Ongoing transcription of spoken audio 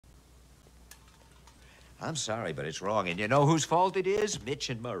I'm sorry, but it's wrong. And you know whose fault it is? Mitch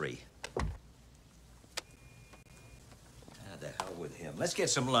and Murray. The hell with him. Let's get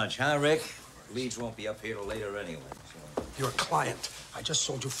some lunch, huh, Rick? Leeds won't be up here till later anyway. So. You're a client. I just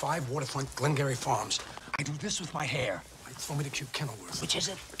sold you 5 waterfront Glengarry farms. I do this with my hair. Throw me to Cube Kenilworth. Which is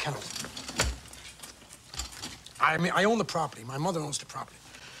it? Kenilworth. I mean, I own the property. My mother owns the property.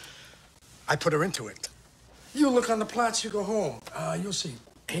 I put her into it. You look on the plots, you go home. You'll see.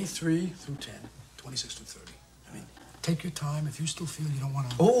 A3 through 10, 26 through 30. I mean, take your time. If you still feel you don't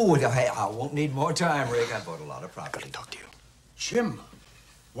want to... Oh, hey, I won't need more time, Rick. I bought a lot of property. I gotta talk to you. Jim,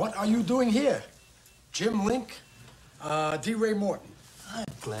 what are you doing here? Jim Link, D. Ray Morton. I'm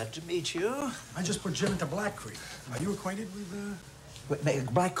glad to meet you. I just put Jim into Black Creek. Are you acquainted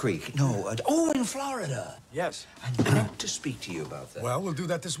with, Black Creek? No. In Florida. Yes. I meant to speak to you about that. Well, we'll do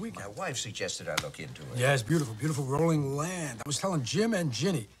that this week. My wife suggested I look into it. Yeah, it's beautiful, beautiful rolling land. I was telling Jim and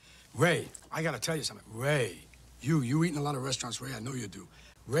Ginny. Ray, I gotta tell you something. Ray, you eat in a lot of restaurants, Ray. I know you do.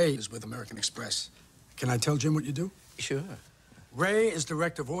 Ray is with American Express. Can I tell Jim what you do? Sure. Ray is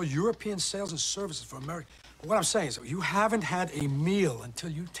director of all European sales and services for America. What I'm saying is, you haven't had a meal until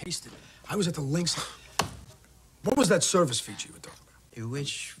you tasted. I was at the Links. What was that service feature you were talking about?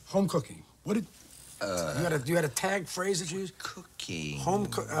 Which? Home cooking. What did... You had a tag phrase that you used? Cooking.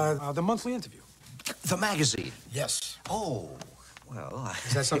 The monthly interview. The magazine? Yes. Oh, well...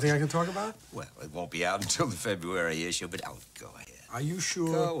 Is that something I can talk about? Well, it won't be out until the February issue, but go ahead. Are you sure?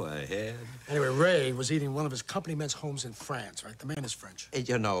 Go ahead. Anyway, Ray was eating one of his company men's homes in France, right? The man is French.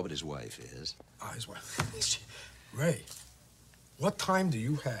 You know, but his wife is. Ah, his wife. Ray, what time do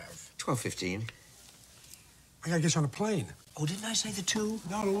you have? 12:15. I gotta get you on a plane. Oh, didn't I say the 2?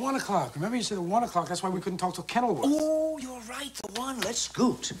 No, the 1 o'clock. Remember you said the 1 o'clock. That's why we couldn't talk till Kenilworth. Oh, you're right. The 1. Let's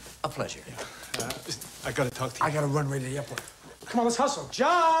scoot. A pleasure. Yeah. I gotta talk to you. I gotta run right to the airport. Come on, let's hustle.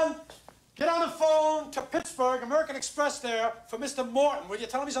 John! Get on the phone to Pittsburgh, American Express there, for Mr. Morton. Will you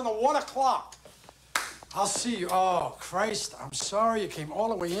tell him he's on the 1 o'clock? I'll see you. Oh, Christ, I'm sorry you came all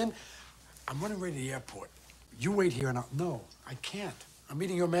the way in. I'm running right to the airport. You wait here and I'll... No, I can't. I'm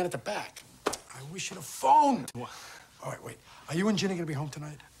meeting your man at the back. I wish you'd have phoned. What? All right, wait. Are you and Ginny gonna be home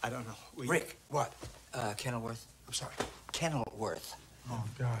tonight? I don't know. Rick, what? Kenilworth. I'm sorry. Kenilworth. Oh,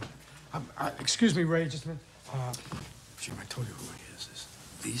 God. Excuse me, Ray, just a minute. Jim, I told you who he is. This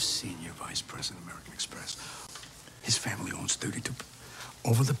the senior vice president of American Express. His family owns 32.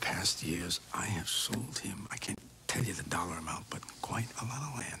 Over the past years, I have sold him, I can't tell you the dollar amount, but quite a lot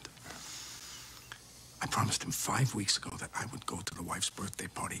of land. I promised him 5 weeks ago that I would go to the wife's birthday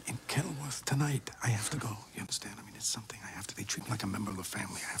party in Kenilworth tonight. I have to go. You understand? I mean, it's something I have to. They treat me like a member of the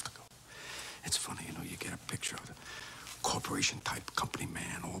family. I have to go. It's funny, you know, you get a picture of the corporation-type company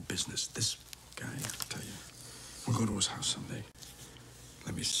man, all business. This guy, I have to tell you, we'll go to his house someday.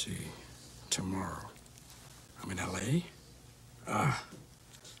 Let me see. Tomorrow. I'm in L.A.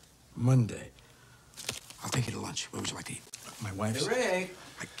 Monday. I'll take you to lunch. Where would you like to eat? My wife's... Hey, Rick.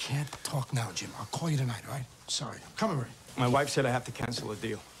 I can't talk now, Jim. I'll call you tonight, all right? Sorry. I'm coming, Ray. My wife said I have to cancel a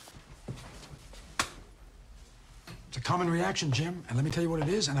deal. It's a common reaction, Jim. And let me tell you what it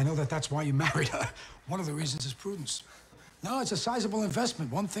is, and I know that that's why you married her. One of the reasons is prudence. No, it's a sizable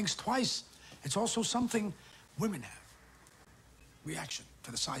investment. One thinks twice. It's also something women have. Reaction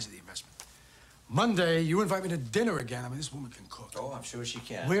to the size of the investment. Monday, you invite me to dinner again. I mean, this woman can cook. Oh, I'm sure she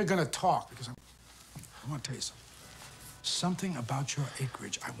can. We're gonna talk, because I want to tell you something. Something about your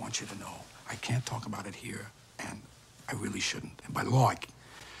acreage I want you to know. I can't talk about it here, and I really shouldn't. And by law,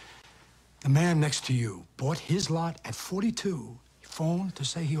 the man next to you bought his lot at 42. He phoned to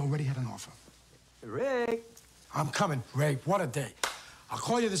say he already had an offer. Rick. I'm coming, Ray. What a day. I'll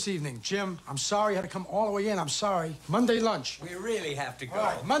call you this evening. Jim, I'm sorry I had to come all the way in. I'm sorry. Monday lunch. We really have to go. All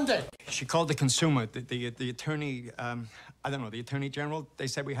right, Monday. She called the consumer, the attorney, I don't know, the attorney general. They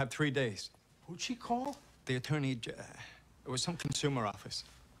said we have 3 days. Who'd she call? The attorney, it was some consumer office.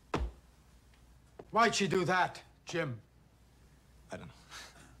 Why'd she do that, Jim? I don't know.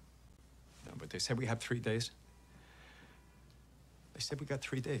 No, but they said we have 3 days. They said we got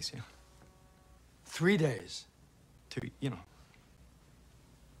 3 days, yeah. 3 days? To, you know.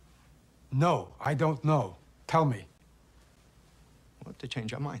 No, I don't know. Tell me. Well, to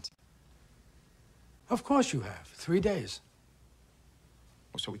change our minds. Of course you have. 3 days.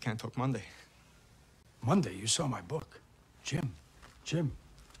 Oh, so we can't talk Monday. Monday, you saw my book. Jim,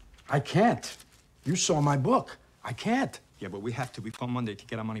 I can't. You saw my book. I can't. Yeah, but we have to before Monday to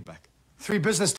get our money back. 3 business